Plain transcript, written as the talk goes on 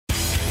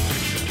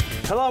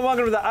Hello and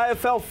welcome to the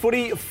AFL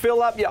Footy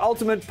Fill-Up, your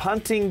ultimate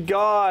punting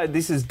guide.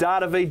 This is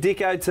Data v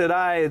Dicko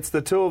today. It's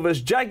the two of us,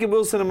 Jacob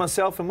Wilson and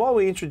myself. And while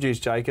we introduce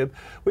Jacob,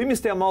 we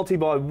missed our multi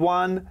by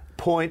 1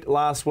 point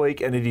last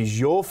week, and it is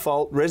your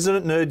fault,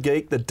 resident nerd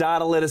geek. The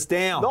data let us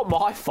down. Not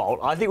my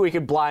fault. I think we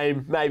could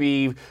blame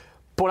maybe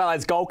Port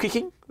Adelaide's goal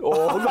kicking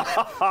or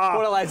Port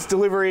Adelaide's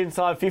delivery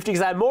inside 50,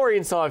 because they had more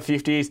inside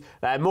 50s,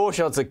 they had more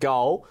shots at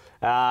goal,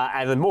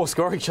 and then more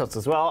scoring shots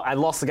as well, and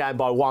lost the game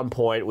by 1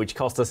 point, which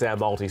cost us our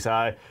multi.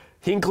 So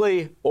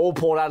Hinkley, all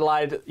Port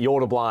Adelaide, you're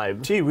to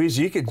blame. Gee whiz,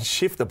 you can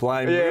shift the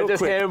blame real just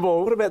quick.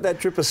 handball. What about that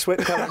drip of sweat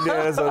coming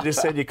down? As I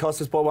just said, you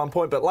cost us by 1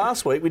 point. But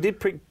last week we did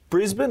pick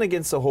Brisbane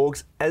against the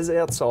Hawks as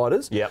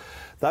outsiders. Yep.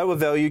 They were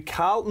valued.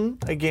 Carlton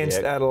against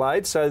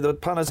Adelaide. So the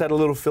punters had a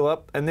little fill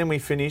up, and then we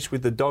finished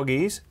with the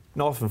Doggies.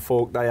 Knife and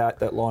fork, they ate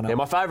that lineup. Yeah,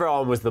 my favourite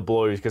one was the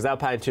Blues, because they were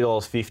paying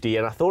 $2.50,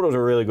 and I thought it was a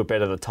really good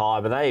bet at the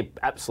time, and they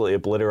absolutely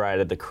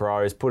obliterated the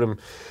Crows, put them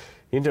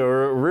into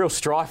a real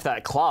strife,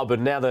 that club,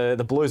 and now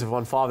the Blues have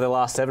won 5 of their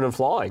last 7 and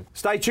flying.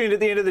 Stay tuned at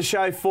the end of the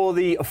show for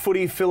the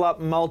Footy Fill-Up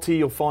multi.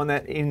 You'll find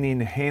that in the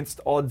enhanced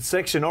odds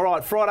section. All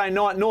right, Friday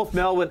night, North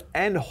Melbourne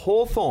and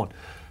Hawthorn.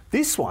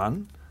 This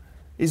one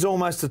is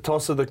almost a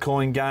toss of the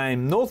coin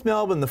game. North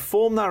Melbourne, the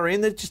form they were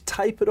in, they just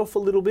tapered off a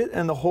little bit,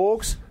 and the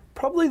Hawks,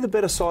 probably the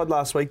better side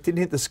last week,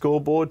 didn't hit the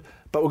scoreboard,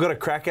 but we've got a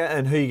cracker,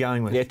 and who are you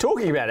going with? Yeah,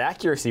 talking about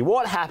accuracy,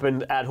 what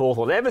happened at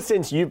Hawthorn? Ever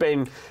since you've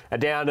been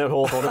down at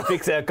Hawthorn and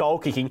fixed their goal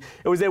kicking,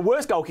 it was their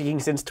worst goal kicking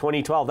since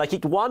 2012. They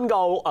kicked 1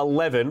 goal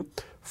 11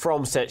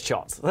 from set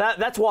shots.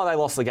 That's why they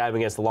lost the game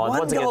against the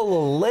Lions. 1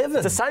 goal 11?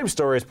 It's the same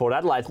story as Port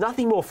Adelaide. It's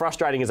nothing more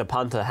frustrating as a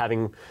punter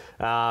having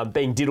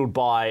been diddled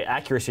by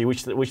accuracy,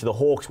 which the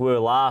Hawks were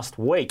last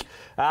week.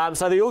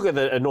 So you look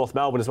at North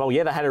Melbourne as well.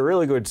 Yeah, they had a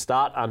really good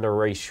start under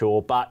Reece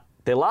Shaw, but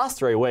their last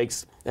 3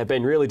 weeks have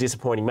been really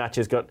disappointing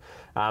matches. Got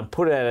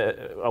put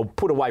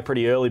away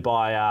pretty early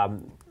by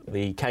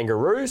the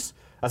Kangaroos.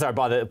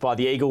 By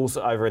the Eagles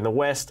over in the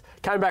West.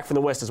 Came back from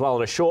the West as well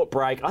on a short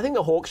break. I think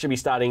the Hawks should be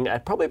starting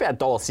at probably about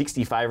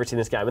 $1.60 favourites in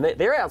this game, and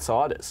they're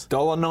outsiders.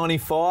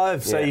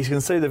 $1.95, so you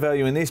can see the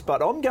value in this.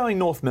 But I'm going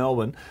North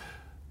Melbourne,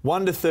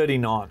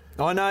 1-39.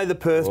 I know the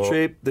Perth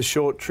trip, the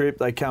short trip,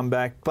 they come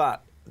back,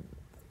 but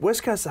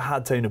West Coast is a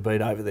hard team to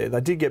beat over there.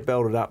 They did get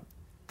belted up.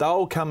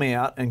 They'll come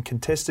out and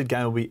contested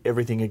game will be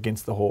everything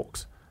against the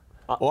Hawks.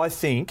 I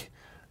think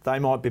they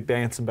might be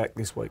bouncing back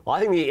this week.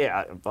 I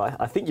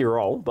think you're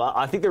wrong, but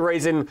I think the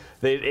reason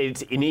that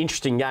it's an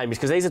interesting game is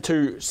because these are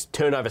 2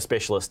 turnover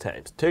specialist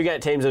teams. 2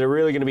 teams that are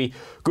really going to be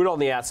good on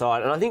the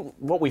outside. And I think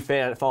what we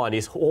find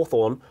is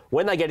Hawthorn,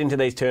 when they get into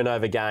these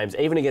turnover games,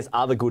 even against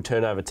other good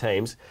turnover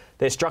teams,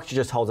 their structure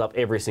just holds up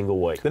every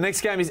single week. The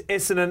next game is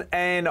Essendon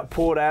and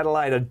Port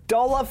Adelaide.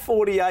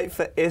 $1.48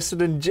 for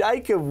Essendon.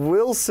 Jacob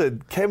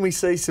Wilson, can we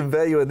see some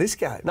value in this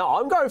game? No,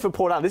 I'm going for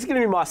Port Adelaide. This is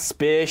going to be my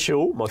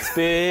special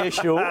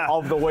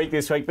of the week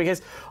this week,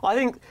 because I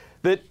think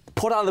that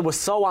Port Adelaide was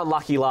so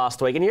unlucky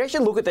last week, and you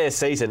actually look at their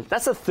season,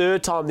 that's the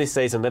 3rd time this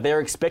season that their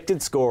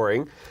expected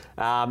scoring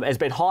has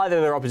been higher than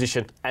their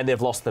opposition, and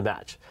they've lost the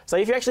match. So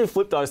if you actually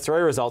flip those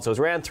 3 results, it was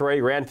round 3,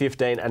 round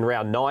 15 and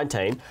round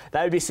 19,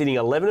 they would be sitting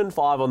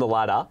 11-5 on the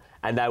ladder,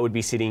 and they would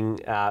be sitting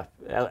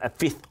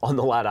 5th on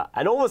the ladder.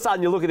 And all of a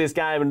sudden you look at this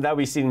game and they'll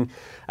be sitting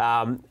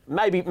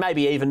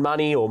maybe even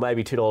money, or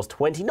maybe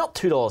 $2.20, not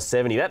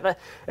 $2.70.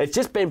 It's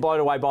just been blown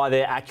away by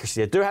their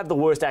accuracy. They do have the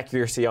worst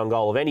accuracy on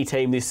goal of any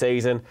team this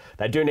season.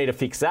 They do need to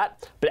fix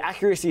that. But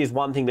accuracy is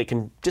one thing that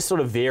can just sort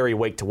of vary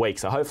week to week.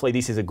 So hopefully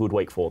this is a good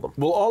week for them.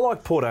 Well, I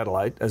like Port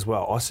Adelaide as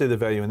well. I see the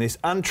value in this.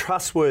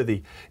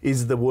 Untrustworthy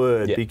is the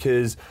word,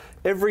 because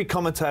every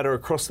commentator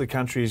across the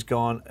country has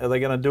gone, are they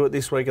going to do it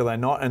this week, are they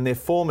not? And their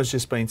form has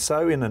just been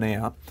so in and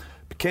out.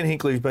 Ken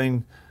Hinkley's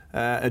been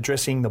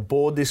addressing the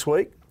board this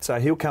week, so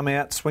he'll come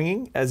out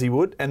swinging as he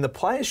would, and the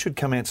players should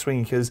come out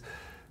swinging, because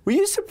were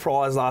you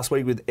surprised last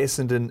week with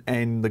Essendon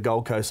and the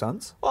Gold Coast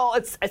Suns? Well,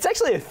 it's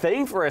actually a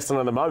theme for Essendon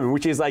at the moment,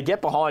 which is they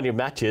get behind in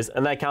matches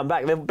and they come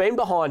back. They've been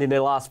behind in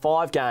their last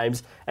 5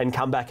 games and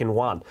come back and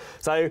won.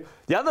 So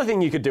the other thing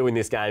you could do in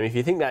this game, if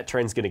you think that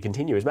trend's going to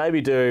continue, is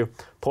maybe do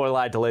Port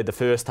Adelaide to lead the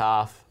first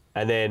half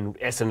and then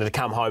Essendon to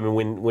come home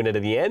and win it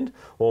at the end,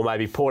 or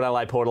maybe Port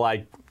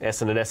Adelaide,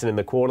 Essendon in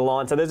the quarter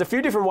line. So there's a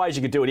few different ways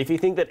you could do it. If you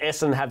think that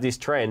Essendon have this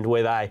trend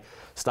where they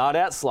start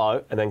out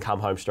slow and then come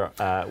home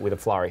with a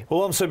flurry.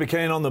 Well, I'm super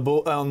keen on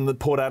the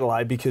Port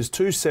Adelaide, because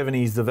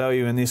 270 is the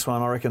value in this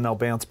one. I reckon they'll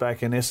bounce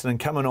back, and Essendon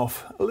coming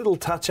off a little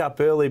touch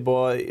up early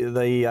by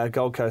the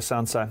Gold Coast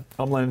Suns, so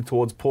I'm leaning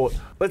towards Port.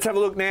 Let's have a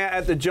look now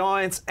at the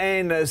Giants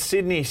and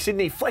Sydney.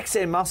 Sydney flex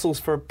their muscles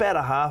for about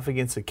a half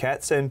against the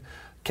Cats, and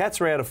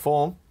Cats are out of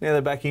form. Now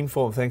they're back in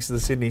form thanks to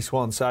the Sydney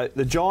Swans. So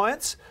the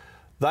Giants,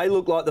 they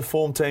look like the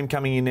form team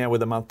coming in now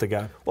with a month to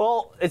go.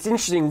 Well, it's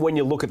interesting when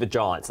you look at the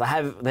Giants.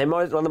 They're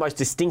one of the most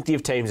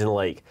distinctive teams in the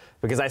league,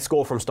 because they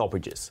score from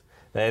stoppages.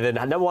 They're the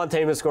number 1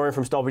 team that's scoring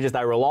from stoppages.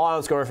 They rely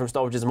on scoring from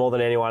stoppages more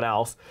than anyone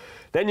else.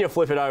 Then you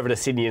flip it over to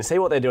Sydney and see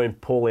what they're doing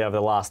poorly over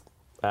the last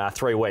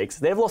 3 weeks,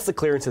 they've lost the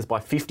clearances by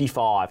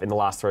 55 in the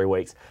last 3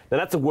 weeks. Now,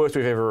 that's the worst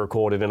we've ever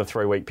recorded in a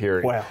 3-week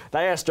period. Wow.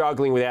 They are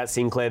struggling without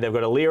Sinclair. They've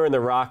got Aaliyah in the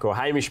ruck or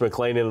Hamish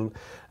McLean in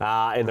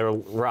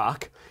the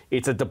ruck.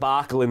 It's a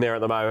debacle in there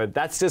at the moment.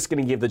 That's just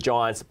going to give the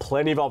Giants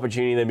plenty of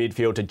opportunity in the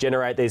midfield to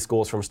generate these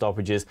scores from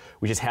stoppages,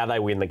 which is how they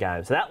win the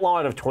game. So that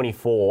line of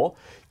 24,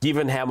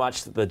 given how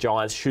much the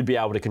Giants should be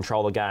able to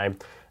control the game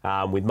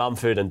with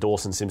Mumford and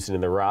Dawson Simpson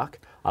in the ruck,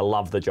 I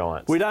love the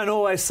Giants. We don't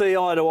always see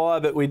eye to eye,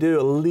 but we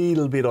do a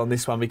little bit on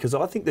this one because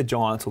I think the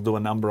Giants will do a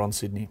number on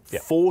Sydney.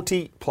 Yep.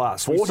 40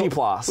 plus. 40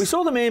 plus. We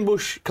saw them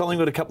ambush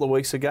Collingwood a couple of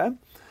weeks ago.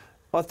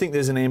 I think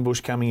there's an ambush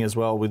coming as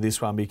well with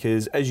this one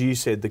because, as you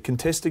said, the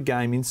contested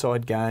game,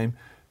 inside game,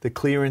 the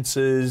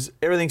clearances,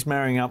 everything's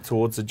marrying up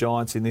towards the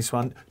Giants in this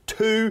one.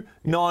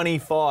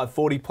 295,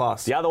 40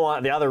 plus. The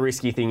other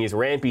risky thing is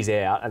Rampy's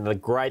out, and the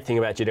great thing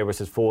about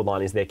Edwards' forward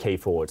line is their key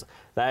forwards.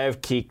 They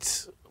have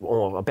kicked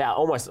about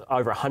almost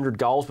over 100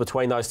 goals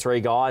between those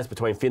three guys,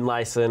 between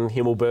Finlayson,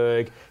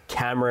 Himmelberg,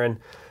 Cameron.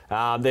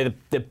 They're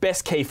the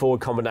best key forward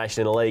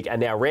combination in the league,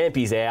 and now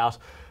Rampy's out.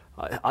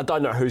 I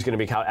don't know who's going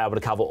to be able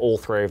to cover all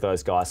three of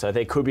those guys, so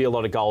there could be a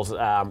lot of goals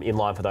in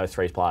line for those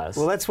three players.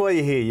 Well, that's why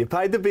you're here. You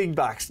paid the big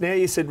bucks. Now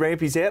you said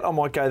Rampy's out, I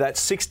might go that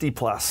 60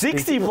 plus.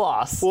 60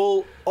 plus?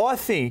 Well, I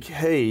think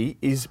he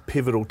is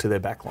pivotal to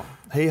their backline.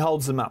 He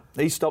holds them up.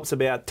 He stops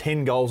about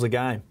 10 goals a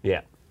game.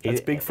 Yeah.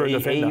 That's big for a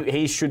defender.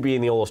 He should be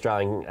in the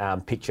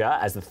All-Australian picture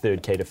as the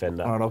third key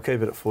defender. All right, I'll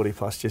keep it at 40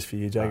 plus just for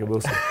you, Jacob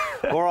Wilson.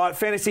 All right,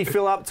 fantasy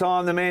fill-up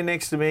time. The man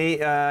next to me,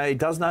 he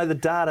does know the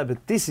data,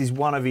 but this is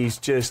one of his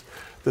just...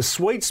 The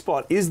sweet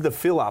spot is the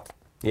fill-up.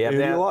 Yeah, Who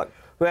do you like?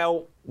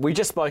 Well, we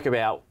just spoke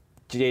about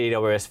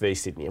GWS v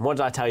Sydney, and what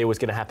did I tell you was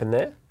going to happen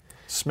there?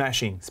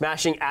 Smashing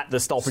at the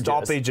stoppages.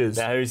 Stoppages.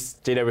 Now, who's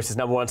GWS's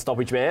number one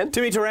stoppage man?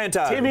 Timmy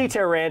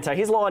Taranto.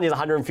 His line is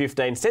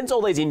 115. Since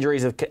all these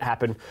injuries have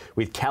happened,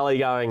 with Kelly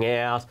going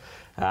out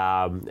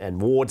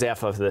and Ward's out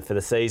for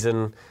the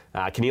season,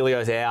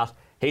 Canelio's out,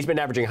 he's been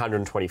averaging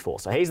 124.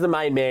 So he's the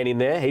main man in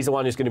there. He's the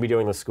one who's going to be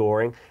doing the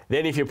scoring.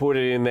 Then if you put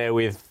it in there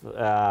with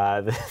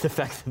the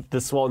fact that the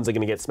Swans are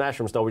going to get smashed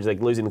from stoppage, they're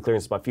losing the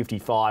clearances by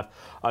 55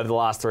 over the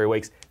last 3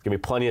 weeks, there's going to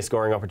be plenty of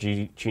scoring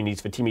opportunities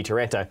for Timmy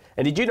Taranto.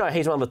 And did you know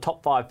he's one of the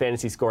top 5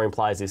 fantasy scoring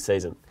players this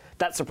season?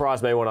 That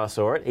surprised me when I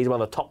saw it. He's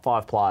one of the top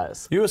 5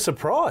 players. You were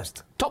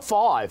surprised? Top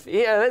 5.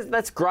 Yeah,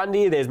 that's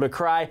Grundy, there's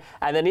McRae,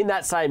 and then in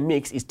that same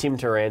mix is Tim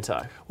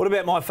Taranto. What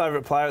about my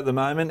favourite player at the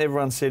moment?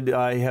 Everyone said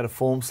he had a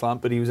form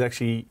slump, but he was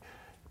actually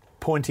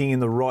pointing in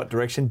the right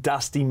direction.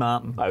 Dusty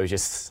Martin. Oh, he was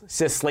just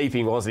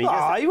sleeping, wasn't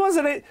he? He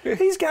wasn't.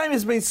 His game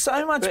has been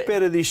so much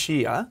better this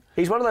year.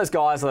 He's one of those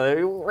guys,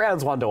 though,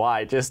 rounds 1 to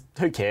 8, just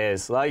who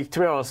cares? Like, to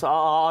be honest,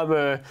 I'm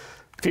a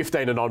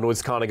 15 and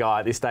onwards kind of guy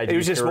at this stage. He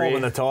was just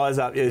warming the tyres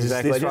up. Yeah,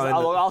 exactly.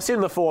 I'll sit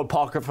in the forward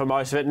pocket for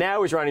most of it.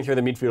 Now he's running through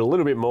the midfield a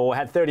little bit more.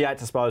 Had 38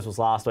 disposals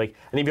last week.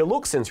 And if you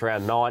look since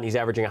round 9, he's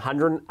averaging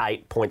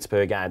 108 points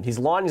per game. His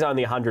line is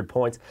only 100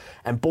 points.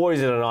 And boy,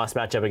 is it a nice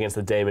matchup against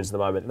the Demons at the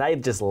moment. They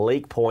just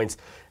leak points,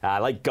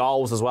 like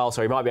goals as well.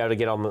 So he might be able to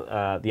get on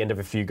the end of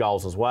a few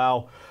goals as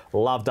well.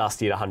 Love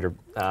Dusty at 100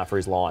 for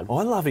his line.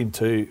 I love him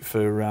too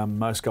for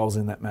most goals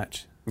in that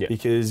match. Yeah.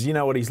 Because you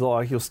know what he's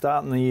like. He'll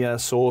start in the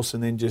sauce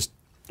and then just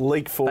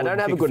leak forward. They don't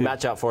have a good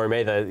matchup for him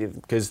either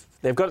because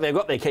they've got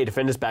their key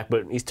defenders back,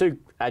 but he's too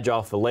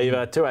agile for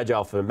Lever, too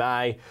agile for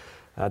May.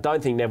 I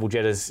don't think Neville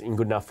Jetter's in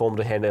good enough form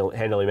to handle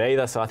him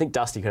either, so I think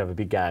Dusty could have a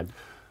big game.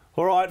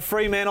 All right,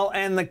 Fremantle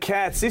and the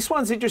Cats. This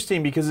one's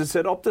interesting because it's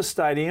at Optus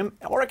Stadium.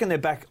 I reckon they're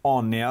back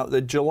on now.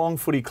 The Geelong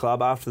Footy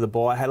Club, after the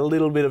bye, had a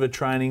little bit of a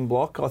training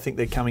block. I think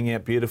they're coming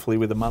out beautifully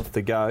with a month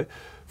to go.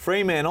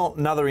 Fremantle,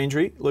 another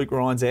injury. Luke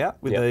Ryan's out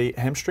with the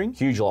hamstring.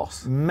 Huge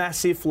loss.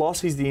 Massive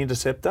loss. He's the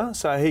interceptor,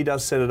 so he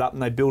does set it up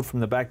and they build from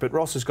the back. But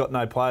Ross has got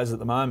no players at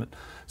the moment.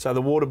 So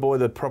the water boy,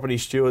 the property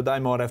steward, they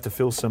might have to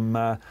fill some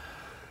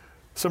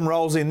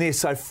roles in this.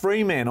 So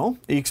Fremantle,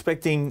 are you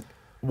expecting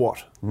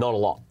what? Not a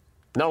lot.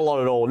 Not a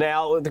lot at all.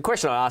 Now, the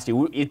question I asked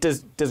you,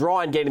 does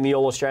Ryan get in the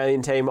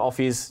All-Australian team off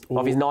his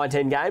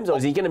 19 games, or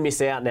is he going to miss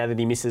out now that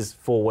he misses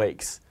 4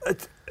 weeks?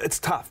 It's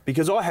tough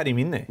because I had him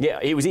in there. Yeah,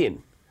 he was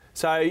in.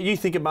 So you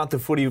think a month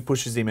of footy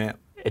pushes him out?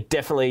 It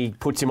definitely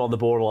puts him on the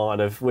borderline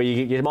of where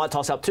you might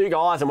toss up 2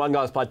 guys and one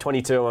guy's played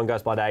 22 and one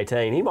guy's played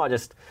 18. He might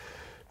just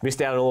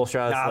miss out on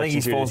All-Australian. I think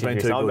his form's been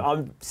too good.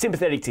 I'm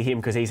sympathetic to him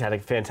because he's had a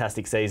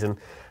fantastic season.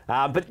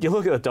 But you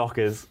look at the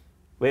Dockers.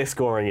 Their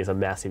scoring is a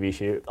massive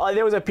issue.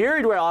 There was a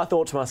period where I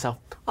thought to myself,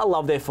 I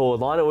love their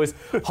forward line. It was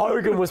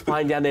Hogan was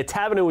playing down there.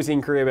 Taberner was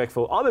in career back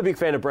full. I'm a big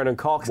fan of Brendan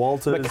Cox.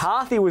 Walters.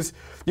 McCarthy was...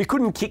 You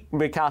couldn't kick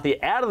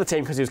McCarthy out of the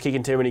team because he was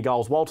kicking too many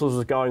goals. Walters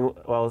was going...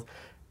 Well,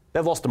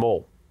 they've lost them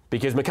all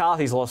because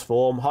McCarthy's lost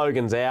form.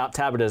 Hogan's out.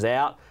 Taberner's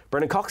out.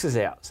 Brendan Cox is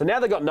out. So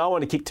now they've got no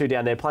one to kick to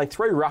down there, playing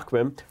 3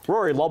 ruckmen.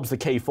 Rory Lobb's the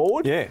key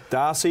forward. Yeah,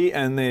 Darcy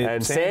and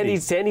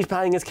Sandy's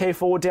playing as key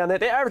forward down there.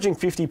 They're averaging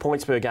 50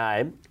 points per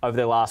game over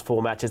their last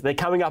 4 matches. They're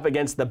coming up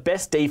against the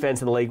best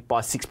defence in the league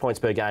by 6 points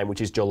per game, which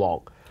is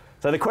Geelong.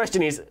 So the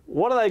question is,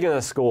 what are they going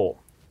to score?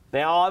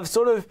 Now,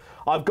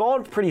 I've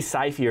gone pretty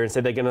safe here and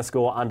said they're going to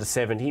score under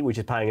 70, which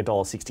is paying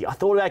 $1.60. I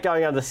thought about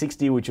going under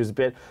 60, which was a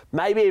bit,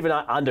 maybe even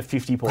under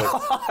 50 points.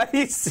 Are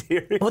you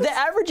serious? Well, they're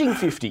averaging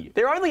 50.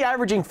 They're only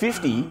averaging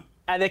 50,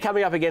 and they're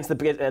coming up against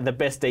the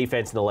best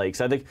defence in the league.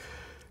 So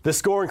the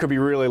scoring could be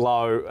really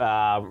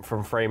low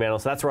from Fremantle.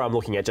 So that's where I'm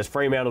looking at. Just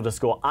Fremantle to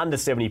score under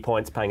 70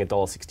 points, paying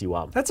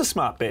 $1.61. That's a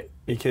smart bet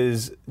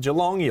because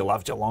Geelong, you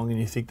love Geelong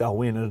and you think they'll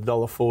win at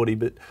 $1.40,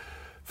 but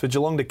for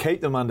Geelong to keep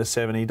them under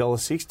 70,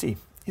 $1.60.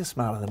 You're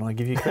smarter than I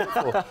give you credit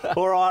for.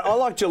 All right, I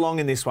like Geelong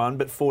in this one,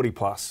 but 40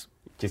 plus.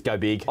 Just go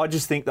big. I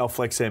just think they'll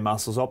flex their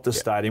muscles. Optus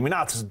Stadium. We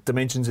know it's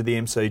dimensions of the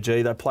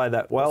MCG. They play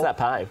that well. What's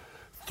that pay?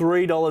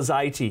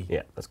 $3.80.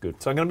 Yeah, that's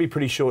good. So I'm going to be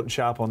pretty short and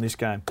sharp on this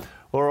game.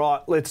 All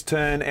right, let's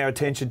turn our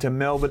attention to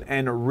Melbourne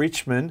and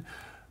Richmond.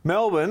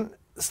 Melbourne,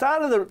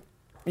 start of the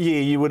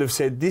year, you would have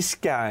said this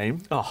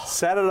game,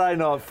 Saturday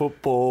night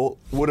football,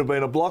 would have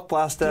been a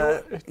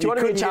blockbuster. Do you want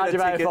to be in charge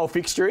of AFL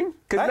fixturing?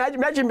 Because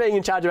imagine being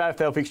in charge of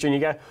AFL fixturing. You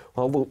go,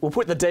 well, we'll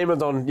put the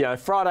Demons on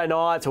Friday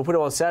nights, we'll put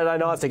them on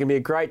Saturday nights. They can be a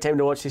great team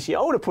to watch this year.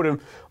 I would have put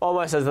them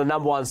almost as the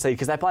number one seed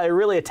because they play a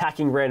really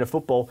attacking brand of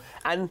football.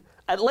 And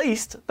at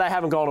least they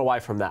haven't gone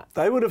away from that.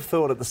 They would have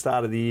thought at the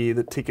start of the year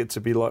that tickets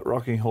would be like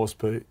rocking horse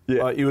poo.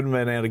 Yeah. Like you wouldn't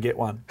have been able to get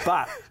one.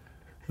 But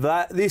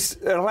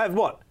it'll have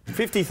what?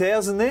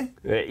 50,000 there?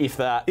 If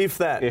that.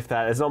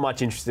 There's not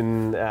much interest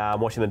in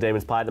watching the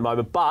Demons play at the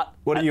moment. But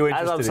what are you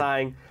interested in? As I'm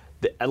saying,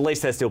 at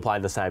least they're still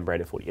playing the same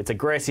brand of footy. It's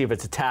aggressive,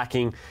 it's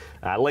attacking,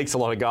 leaks a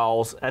lot of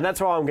goals. And that's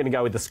why I'm going to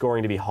go with the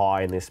scoring to be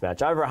high in this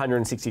match. Over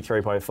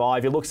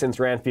 163.5. You look since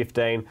round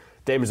 15,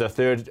 Demons are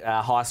third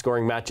high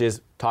scoring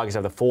matches. Tigers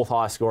have the fourth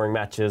highest scoring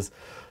matches.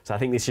 So I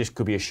think this just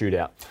could be a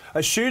shootout. A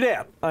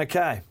shootout?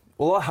 Okay.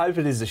 Well, I hope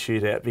it is a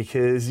shootout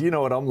because you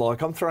know what I'm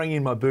like. I'm throwing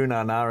in my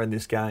Boonana in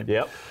this game.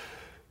 Yep.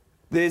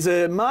 There's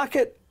a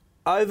market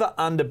over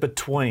under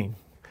between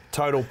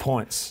total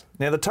points.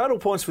 Now, the total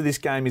points for this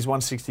game is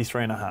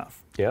 163.5.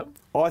 Yep.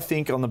 I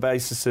think on the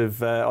basis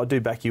of, I do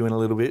back you in a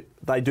little bit,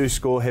 they do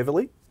score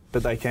heavily,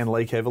 but they can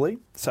leak heavily.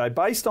 So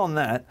based on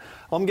that,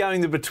 I'm going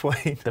the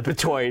between. The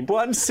between.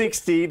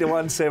 160 to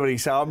 170.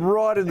 So I'm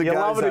right in the go zone.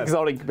 You love an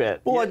exotic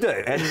bet. Well, I do.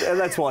 And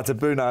that's why it's a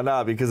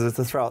Boonana because it's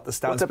to throw at the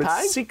stumps.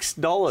 What's it pay?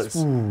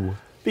 $6. Ooh.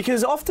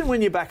 Because often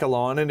when you back a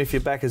line, and if you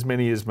back as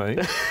many as me,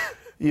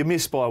 you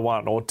miss by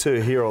one or two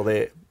here or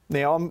there.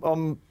 Now,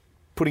 I'm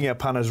putting our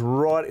punters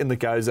right in the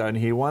go zone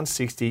here,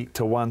 160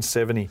 to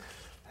 170.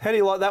 How do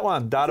you like that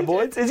one, Data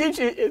Boy? It's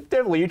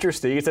definitely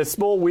interesting. It's a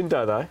small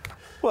window, though.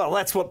 Well,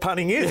 that's what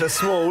punting is, a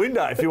small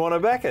window if you want to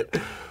back it.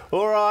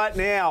 All right,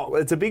 now,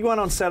 it's a big one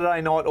on Saturday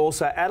night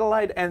also.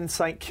 Adelaide and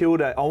St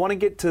Kilda. I want to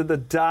get to the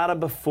data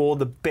before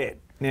the bet.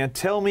 Now,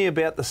 tell me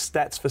about the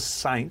stats for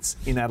Saints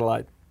in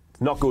Adelaide.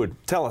 Not good.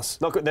 Tell us.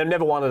 Not good. They've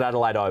never won at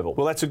Adelaide Oval.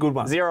 Well, that's a good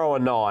one.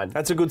 0-9.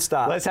 That's a good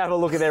start. Let's have a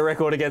look at their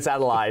record against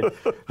Adelaide.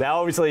 Now,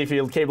 obviously, if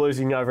you keep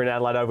losing over in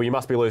Adelaide Oval, you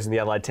must be losing the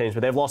Adelaide teams, but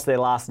they've lost their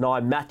last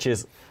 9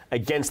 matches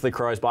against the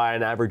Crows by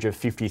an average of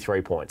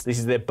 53 points. This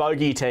is their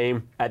bogey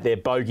team at their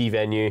bogey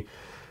venue.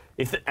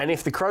 If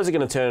the Crows are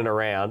going to turn it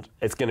around,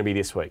 it's going to be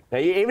this week. Now,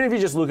 even if you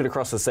just look at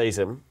across the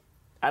season,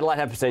 Adelaide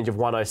have a percentage of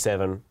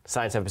 107,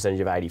 Saints have a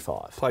percentage of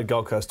 85. Played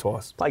Gold Coast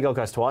twice. Played Gold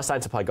Coast twice,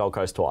 Saints have played Gold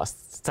Coast twice.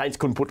 Saints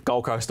couldn't put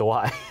Gold Coast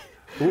away.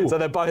 Ooh, so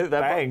they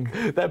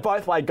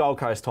both played Gold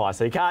Coast twice,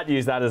 so you can't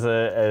use that as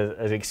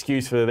an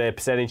excuse for their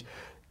percentage.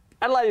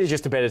 Adelaide is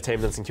just a better team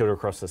than St Kilda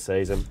across the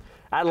season.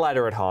 Adelaide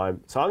are at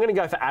home, so I'm going to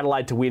go for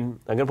Adelaide to win.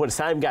 I'm going to put a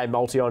same game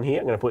multi on here.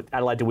 I'm going to put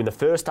Adelaide to win the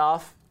first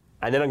half,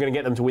 and then I'm going to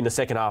get them to win the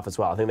second half as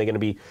well. I think they're going to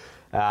be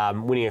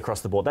winning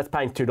across the board. That's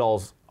paying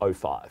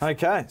 $2.05.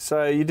 Okay,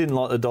 so you didn't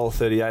like the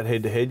 $1.38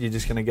 head-to-head. You're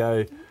just going to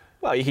go...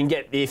 Well, you can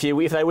get... If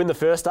they win the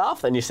first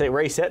half, then you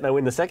reset and they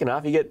win the second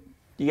half, you get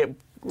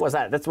what's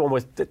that? That's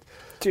almost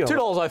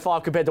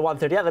 $2.05 compared to $1.38.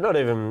 They're not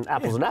even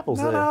apples and apples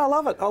there. No, I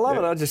love it.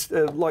 I just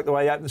like the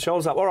way you open the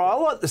shoulders up. All right, I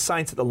like the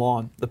Saints at the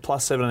line, the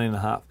plus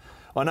 17.5.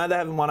 I know they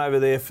haven't won over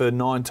there for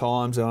 9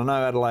 times, and I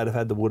know Adelaide have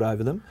had the wood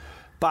over them.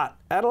 But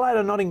Adelaide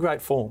are not in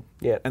great form.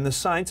 Yeah. And the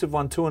Saints have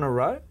won 2 in a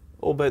row,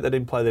 albeit they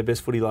didn't play their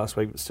best footy last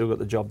week, but still got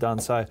the job done.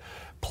 So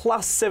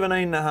plus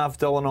 $17.5,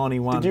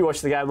 $1.91. Did you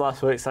watch the game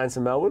last week, Saints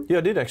and Melbourne? Yeah,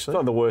 I did actually. It's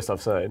not the worst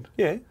I've seen.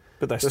 Yeah.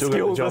 But they still got the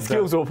job done. The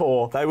skills were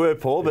poor. They were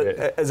poor,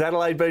 but has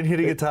Adelaide been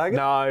hitting a target?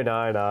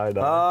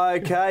 No.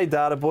 Okay,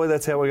 Data Boy,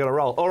 that's how we're going to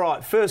roll. All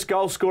right, first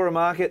goal scorer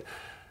market.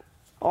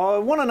 I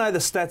want to know the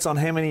stats on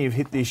how many you've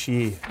hit this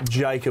year,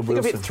 Jacob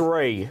Wilson. I've hit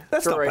 3.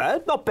 That's 3. not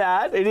bad. Not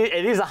bad.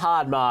 It is a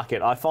hard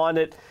market. I find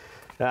it...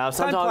 sometimes,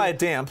 don't play it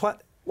down.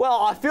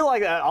 Well, I feel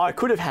like I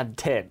could have had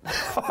 10.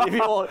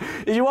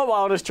 if you want my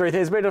honest truth,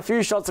 there's been a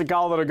few shots at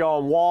goal that have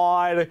gone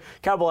wide. A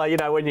couple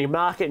of, when you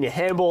mark it and you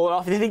handball it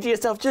off, you think to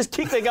yourself, just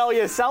kick the goal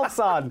yourself,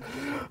 son.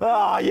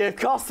 You've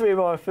cost me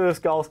my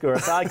first goal scorer.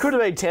 So it could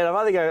have been 10. I've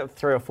only got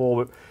 3 or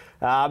 4. But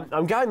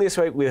I'm going this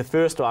week with the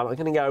first one. I'm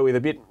going to go with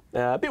a bit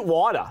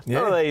wider.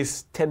 Yeah. None of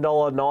these $10,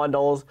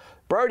 $9.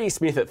 Brodie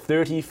Smith at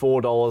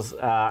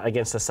 $34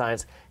 against the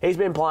Saints. He's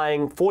been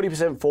playing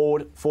 40%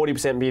 forward,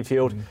 40%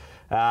 midfield.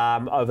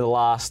 Over the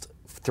last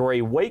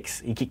 3 weeks.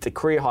 He kicked a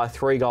career-high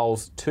 3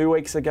 goals 2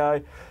 weeks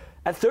ago.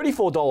 At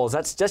 $34,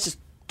 that's just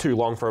too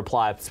long for a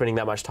player spending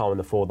that much time in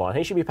the forward line.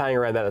 He should be paying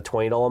around about the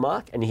 $20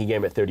 mark, and he can get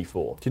him at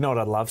 $34. Do you know what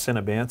I'd love?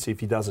 Centre bounce.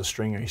 If he does a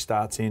stringer, he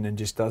starts in and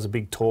just does a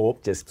big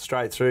torp, just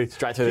straight through.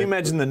 Straight through. Can you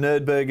imagine the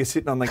Nerdburger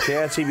sitting on the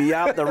couch? He'd be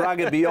up, the rug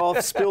would be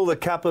off, spill the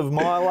cup of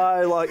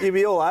Milo. Like, you'd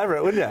be all over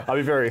it, wouldn't you? I'd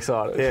be very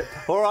excited.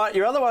 Yeah. All right,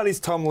 your other one is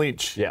Tom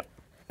Lynch. Yeah.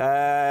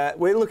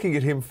 We're looking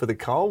at him for the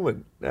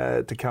Coleman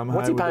to come home.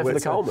 What's he paying for the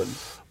Coleman?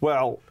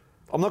 Well,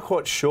 I'm not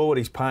quite sure what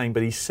he's paying,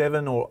 but he's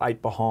 7 or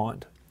 8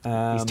 behind.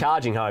 He's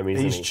charging home,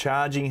 isn't he? He's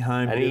charging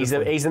home. And he's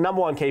the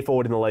number one key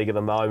forward in the league at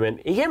the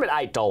moment. He came at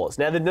 $8.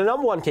 Now, the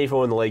number one key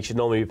forward in the league should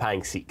normally be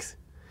paying 6,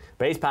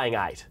 but he's paying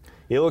 8.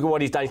 You look at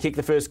what he's done. He kicked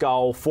the first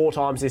goal 4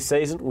 times this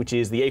season, which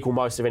is the equal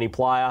most of any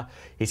player.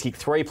 He's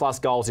kicked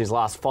 3+ goals in his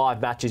last 5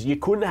 matches. You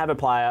couldn't have a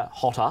player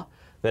hotter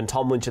than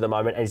Tom Lynch at the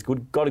moment, and he's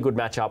got a good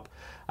matchup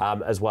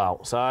as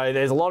well. So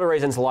there's a lot of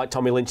reasons to like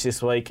Tommy Lynch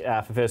this week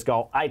for first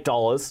goal.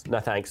 $8, no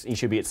thanks. He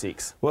should be at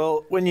 6.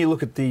 Well, when you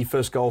look at the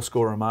first goal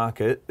scorer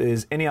market,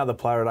 there's any other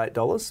player at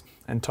 $8,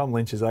 and Tom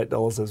Lynch is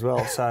 $8 as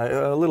well.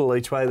 So a little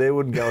each way there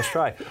wouldn't go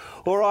astray.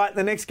 All right,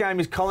 the next game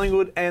is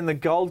Collingwood and the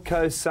Gold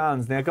Coast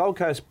Suns. Now, Gold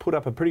Coast put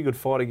up a pretty good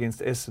fight against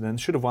Essendon.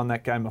 Should have won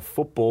that game of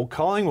football.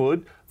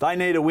 Collingwood, they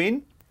need a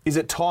win. Is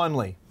it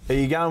timely? Are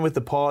you going with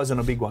the Pies on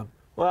a big one?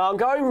 Well, I'm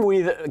going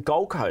with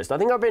Gold Coast. I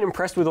think I've been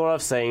impressed with what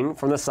I've seen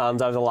from the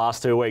Suns over the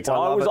last 2 weeks.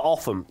 I was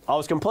off them. I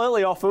was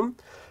completely off them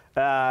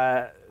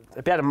about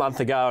a month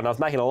ago, and I was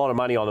making a lot of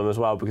money on them as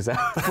well because they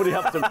were putting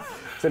up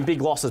some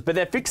big losses. But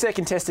they've fixed their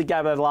contested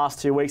game over the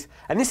last 2 weeks,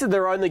 and this is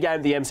their only game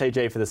at the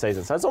MCG for the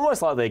season. So it's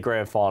almost like their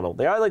grand final.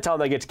 The only time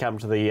they get to come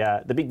to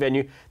the big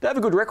venue. They have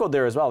a good record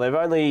there as well. They've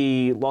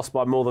only lost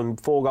by more than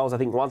 4 goals, I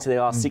think, once in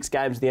their last 6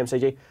 games at the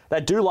MCG.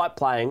 They do like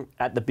playing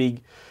at the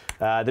big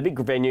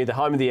venue, the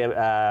home of the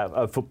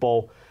of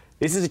football.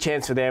 This is a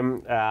chance for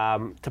them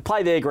to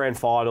play their grand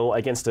final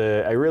against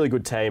a really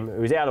good team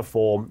who's out of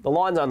form. The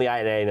line's only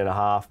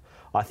 18.5.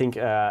 I think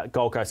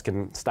Gold Coast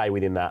can stay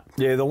within that.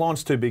 Yeah, the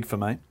line's too big for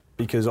me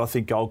because I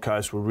think Gold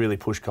Coast will really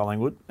push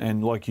Collingwood.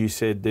 And like you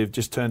said, they've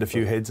just turned a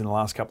few heads in the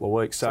last couple of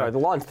weeks. So the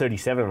line's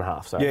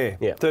 37.5. So yeah,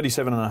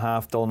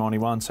 $37.5,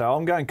 $1.91. So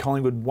I'm going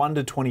Collingwood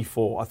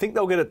 1-24. I think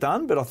they'll get it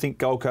done, but I think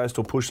Gold Coast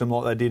will push them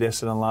like they did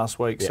Essendon last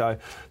week. Yeah.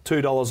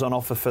 So $2 on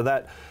offer for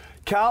that.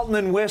 Carlton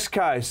and West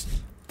Coast.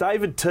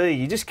 David T,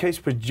 he just keeps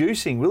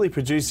producing. Will he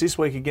produce this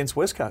week against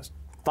West Coast?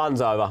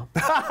 Fun's over.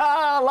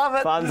 I love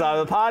it. Fun's over.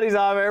 The party's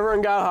over.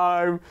 Everyone go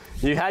home.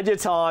 You've had your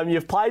time.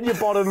 You've played your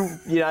bottom.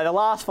 The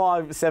last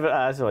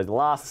the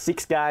last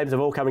 6 games have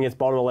all come against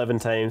bottom 11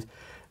 teams.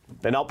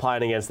 They're not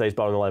playing against these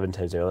bottom 11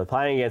 teams. They're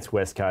playing against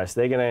West Coast.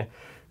 They're going to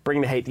bring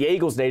the heat. The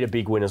Eagles need a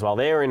big win as well.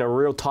 They're in a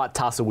real tight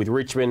tussle with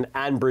Richmond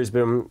and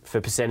Brisbane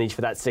for percentage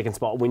for that second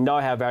spot. We know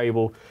how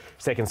valuable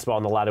second spot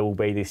on the ladder will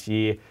be this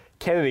year.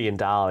 Kennedy and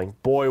Darling,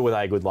 boy, were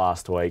they good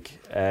last week.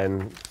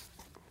 And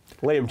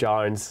Liam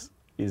Jones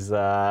is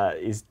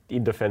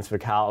in defence for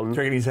Carlton. Do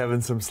you reckon he's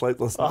having some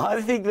sleepless nights? I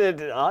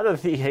don't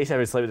think he's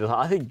having sleepless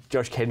nights. I think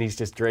Josh Kennedy's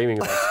just dreaming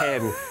about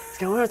 10. He's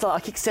going, where is I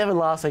kicked 7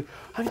 last week.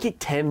 I haven't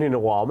kicked 10 in a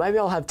while. Maybe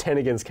I'll have 10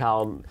 against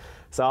Carlton.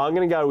 So I'm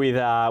going to go with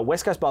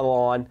West Coast by the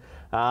line.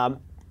 I'm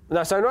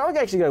actually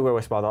going to go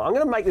West by the line. I'm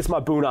going to make this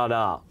my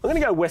Boonana. I'm going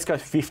to go West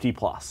Coast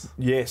 50+.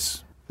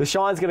 Yes. The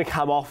shine's going to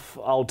come off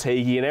old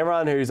Teague, and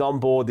everyone who's on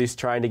board this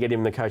train to get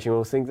him the coaching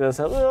will think to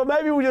themselves, well,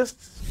 maybe we'll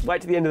just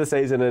wait to the end of the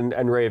season and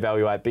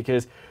reevaluate,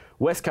 because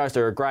West Coast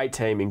are a great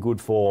team in good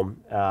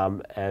form,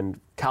 and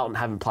Carlton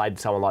haven't played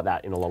someone like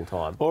that in a long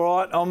time. All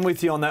right, I'm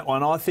with you on that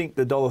one. I think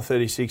the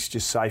 $1.36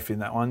 just safe in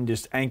that one.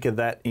 Just anchor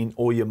that in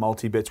all your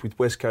multi-bets with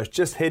West Coast,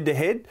 just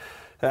head-to-head.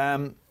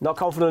 Not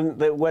confident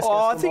that West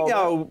Coast... I think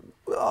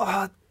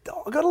I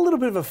got a little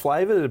bit of a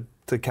flavour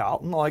to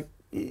Carlton, like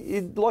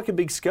a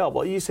big scalp.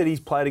 Like you said,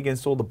 he's played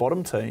against all the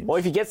bottom teams. Well,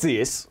 if he gets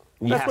this,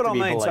 that's what I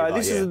mean. So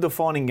this is a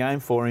defining game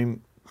for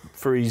him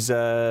for his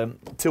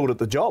tilt at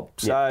the job.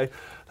 So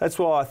that's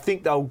why I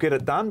think they'll get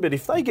it done. But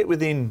if they get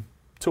within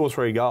 2 or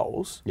 3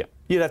 goals,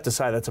 you'd have to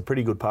say that's a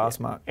pretty good pass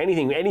mark.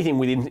 Anything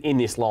within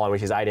this line,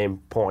 which is 18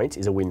 points,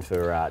 is a win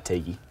for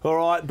Teague. All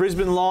right,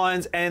 Brisbane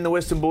Lions and the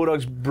Western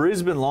Bulldogs.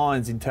 Brisbane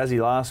Lions in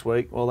Tassie last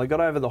week. Well, they got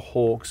over the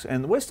Hawks.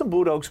 And the Western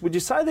Bulldogs, would you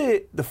say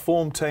they're the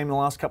form team in the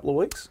last couple of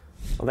weeks?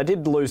 Well, they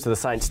did lose to the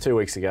Saints 2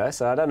 weeks ago,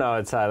 so I don't know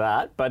I'd say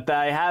that. But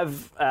they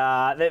have...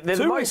 they're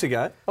 2 weeks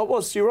ago?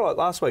 You're right,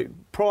 last week.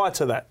 Prior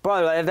to that.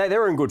 They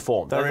were in good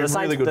form. They were in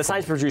really good form. The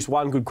Saints produced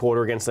 1 good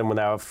quarter against them when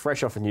they were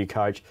fresh off a new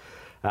coach.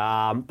 But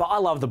I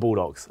love the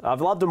Bulldogs.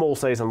 I've loved them all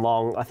season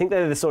long. I think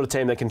they're the sort of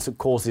team that can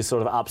cause this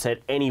sort of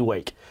upset any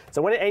week.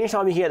 So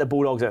anytime you can get the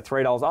Bulldogs at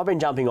 $3, I've been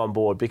jumping on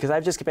board because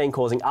they've just been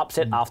causing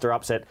upset after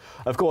upset.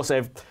 Of course,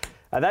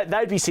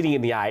 they'd be sitting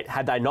in the 8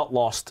 had they not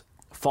lost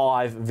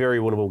 5 very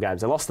winnable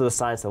games. They lost to the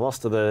Saints, they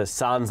lost to the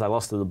Suns, they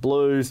lost to the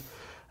Blues,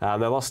 they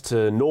lost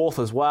to North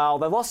as well.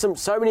 They've lost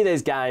so many of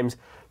these games,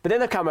 but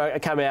then they've come out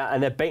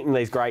and they've beaten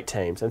these great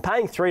teams. And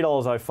paying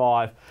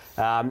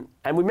 $3.05,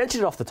 and we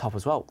mentioned it off the top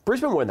as well,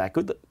 Brisbane weren't that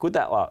good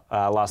that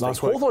last week.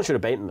 Hawthorn should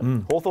have beaten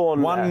them.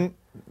 Hawthorn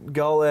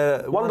goal.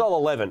 1 goal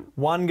 11.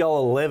 1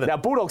 goal 11. Now,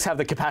 Bulldogs have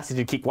the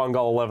capacity to kick 1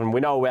 goal 11. We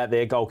know about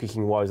their goal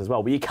kicking woes as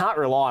well, but you can't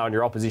rely on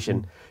your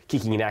opposition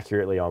kicking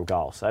inaccurately on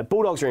goal. So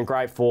Bulldogs are in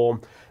great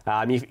form.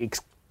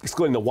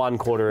 Excluding the 1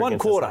 quarter. 1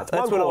 quarter.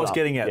 That's what I was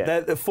getting at. Yeah.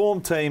 The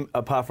form team,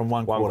 apart from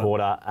 1 quarter. 1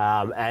 quarter.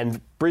 And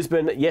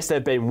Brisbane, yes,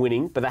 they've been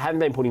winning, but they haven't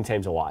been putting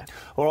teams away.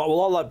 All right,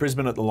 well, I like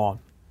Brisbane at the line.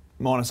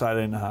 Minus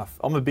 18.5.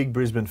 I'm a big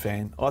Brisbane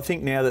fan. I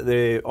think now that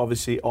they're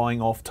obviously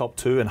eyeing off top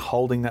 2 and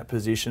holding that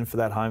position for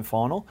that home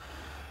final,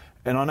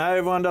 and I know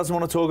everyone doesn't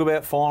want to talk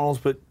about finals,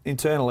 but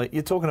internally,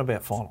 you're talking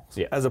about finals.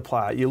 Yeah. As a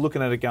player, you're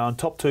looking at it going,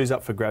 top 2's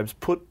up for grabs.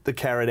 Put the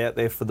carrot out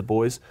there for the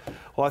boys.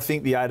 I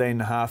think the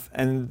 18.5,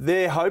 and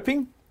they're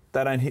hoping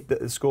they don't hit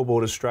the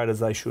scoreboard as straight as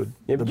they should.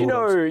 Yeah, but do you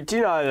know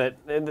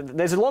that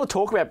there's a lot of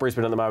talk about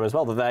Brisbane at the moment as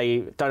well, that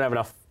they don't have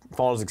enough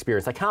finals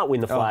experience. They can't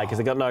win the flag because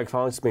they've got no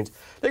finals experience.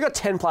 They've got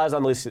 10 players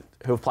on the list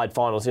who have played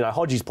finals.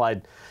 Hodgie's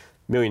played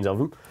millions of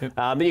them. Yep.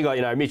 Then you've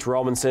got, Mitch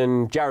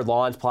Robinson, Jared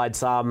Lyons played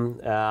some.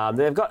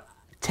 They've got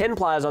 10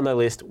 players on their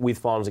list with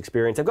finals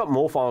experience. They've got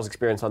more finals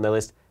experience on their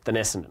list than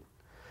Essendon.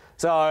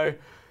 So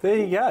there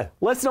you go.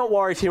 Let's not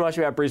worry too much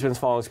about Brisbane's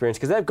final experience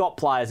because they've got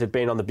players who've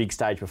been on the big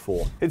stage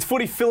before. It's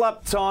Footy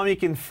Fill-Up time. You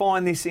can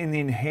find this in the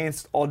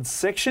enhanced odds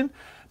section.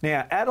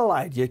 Now,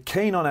 Adelaide, you're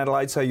keen on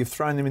Adelaide, so you've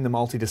thrown them in the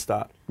multi to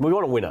start. We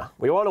want a winner.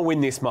 We want to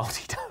win this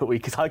multi, don't we?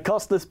 Because they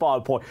cost us by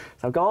a point.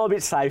 So I'm going a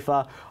bit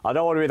safer. I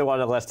don't want to be the one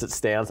that lets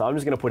it down, so I'm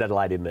just going to put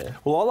Adelaide in there.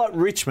 Well, I like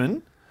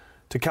Richmond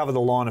to cover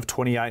the line of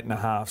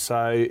 28.5.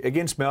 So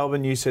against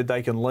Melbourne, you said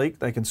they can leak,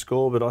 they can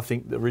score, but I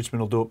think that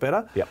Richmond will do it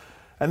better. Yep.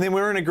 And then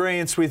we're in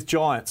agreement with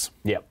Giants.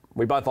 Yep.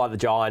 We both like the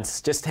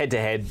Giants. Just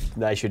head-to-head,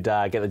 they should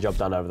get the job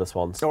done over the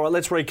Swans. All right,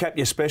 let's recap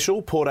your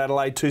special. Port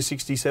Adelaide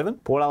 267.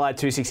 Port Adelaide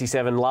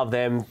 267, love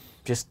them.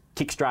 Just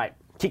kick straight.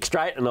 Kick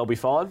straight and they'll be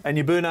fine. And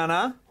your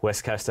Boonana?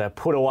 West Coaster,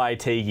 put away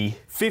Teague.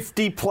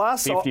 50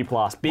 plus? 50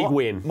 plus, big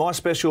win. My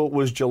special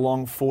was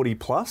Geelong 40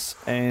 plus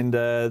and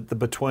the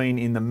between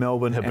in the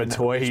Melbourne and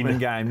the Richmond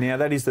game. Now,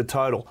 that is the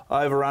total.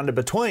 Over, under,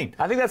 between.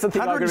 I think that's the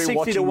thing I'm going to be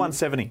watching.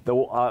 160 to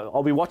 170.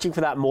 I'll be watching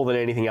for that more than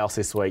anything else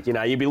this week.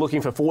 You'd be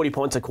looking for 40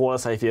 points a quarter,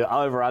 so if you're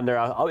over, under,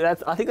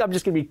 I think I'm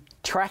just going to be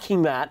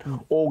tracking that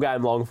all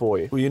game long for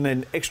you. Well, you need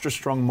an extra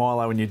strong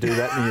Milo when you do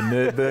that in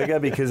your nerd burger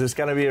because it's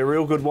going to be a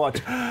real good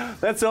watch.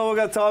 That's all we've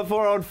got time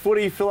for on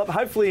Footy Fill-Up.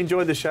 Hopefully you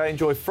enjoyed the show.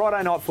 Enjoy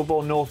Friday night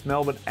football, North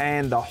Melbourne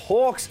and the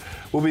Hawks.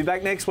 We'll be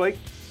back next week.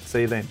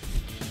 See you then.